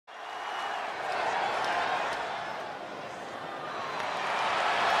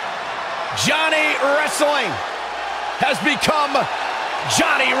Johnny Wrestling has become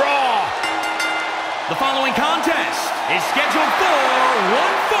Johnny Raw. The following contest is scheduled for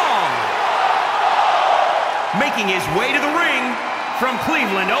one fall. Making his way to the ring from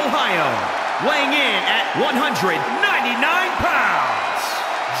Cleveland, Ohio, weighing in at 199 pounds,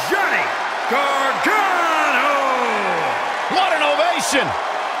 Johnny Gargano. What an ovation!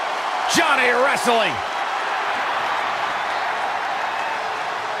 Johnny Wrestling.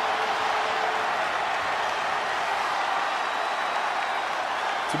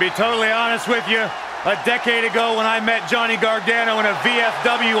 To be totally honest with you, a decade ago when I met Johnny Gargano in a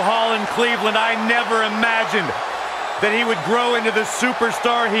VFW hall in Cleveland, I never imagined that he would grow into the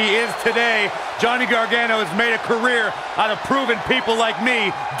superstar he is today. Johnny Gargano has made a career out of proving people like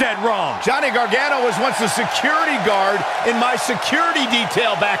me dead wrong. Johnny Gargano was once a security guard in my security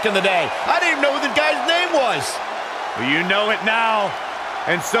detail back in the day. I didn't even know who the guy's name was. Well, you know it now,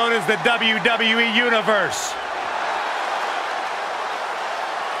 and so does the WWE Universe.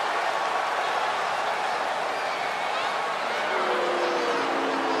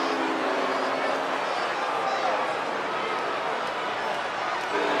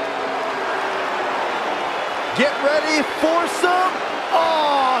 Get ready for some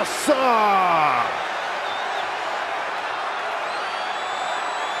awesome!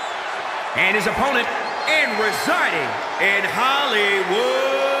 And his opponent, and residing in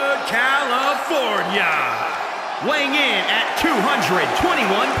Hollywood, California, weighing in at 221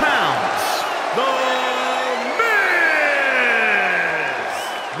 pounds, The Miz!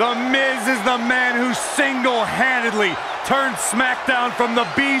 The Miz is the man who single-handedly turned SmackDown from the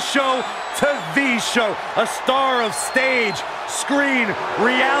B Show to the Show, a star of stage, screen,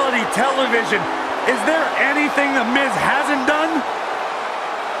 reality television. Is there anything the Miz hasn't done?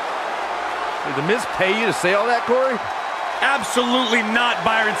 Did the Miz pay you to say all that, Corey? Absolutely not,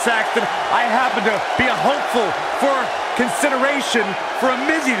 Byron Saxton. I happen to be a hopeful for consideration for a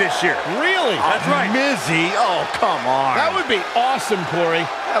Mizzy this year. Really? That's right. Mizzy? Oh, come on. That would be awesome, Corey.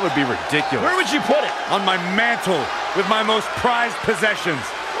 That would be ridiculous. Where would you put it? On my mantle with my most prized possessions.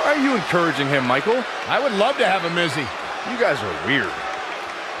 Why are you encouraging him, Michael? I would love to have a Mizzy. You guys are weird.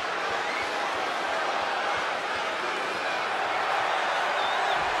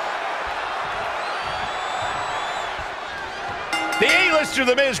 The A-lister,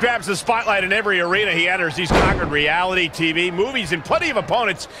 The Miz, grabs the spotlight in every arena he enters. He's conquered reality, TV, movies, and plenty of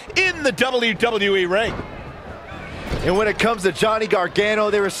opponents in the WWE ring. And when it comes to Johnny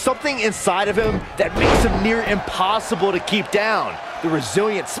Gargano, there is something inside of him that makes him near impossible to keep down. The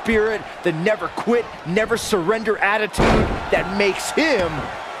resilient spirit, the never quit, never surrender attitude that makes him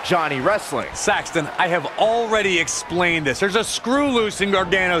Johnny Wrestling. Saxton, I have already explained this. There's a screw loose in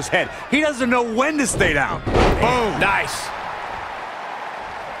Gargano's head. He doesn't know when to stay down. Boom. Nice.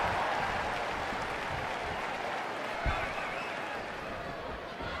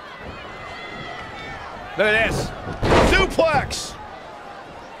 Look at this. Suplex.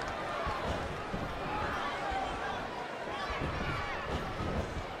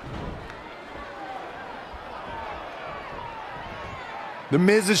 The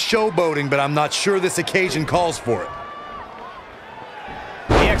Miz is showboating, but I'm not sure this occasion calls for it.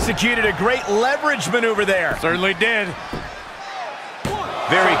 He executed a great leverage maneuver there. Certainly did.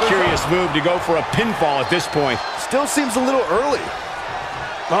 Very curious move to go for a pinfall at this point. Still seems a little early.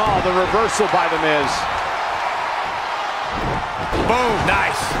 Oh, the reversal by The Miz. Boom,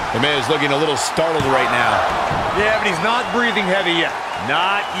 nice. The Miz looking a little startled right now. Yeah, but he's not breathing heavy yet.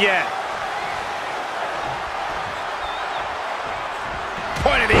 Not yet.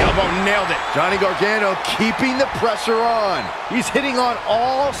 Point of the elbow, nailed it. Johnny Gargano keeping the pressure on. He's hitting on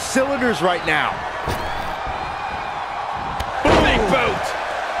all cylinders right now. Big boot.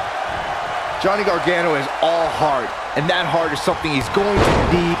 Johnny Gargano is all heart, and that heart is something he's going to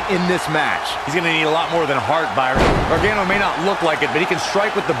need in this match. He's going to need a lot more than heart, Byron. Gargano may not look like it, but he can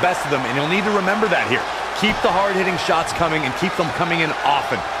strike with the best of them, and he'll need to remember that here. Keep the hard-hitting shots coming and keep them coming in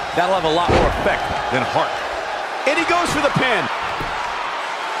often. That'll have a lot more effect than heart. And he goes for the pin.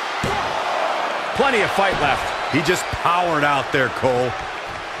 Plenty of fight left. He just powered out there, Cole.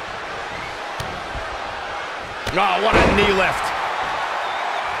 Oh, what a knee lift.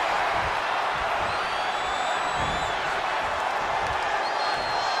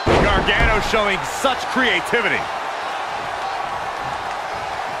 Gargano showing such creativity.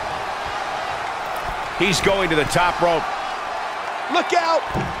 He's going to the top rope. Look out!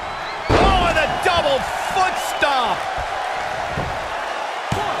 Oh, and a double foot stomp!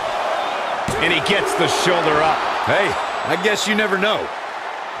 And he gets the shoulder up. Hey, I guess you never know.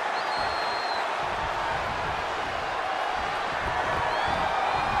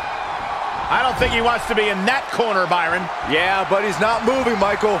 I don't think he wants to be in that corner, Byron. Yeah, but he's not moving,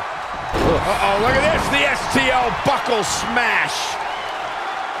 Michael. Uh-oh, look at this, the STO buckle smash.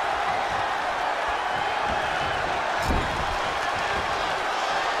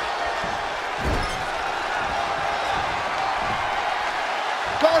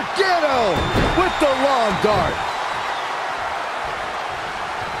 Gargano with the long dart.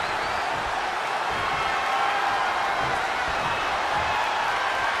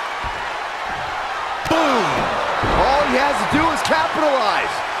 Boom! All he has to do is capitalize.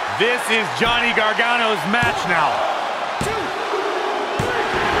 This is Johnny Gargano's match now.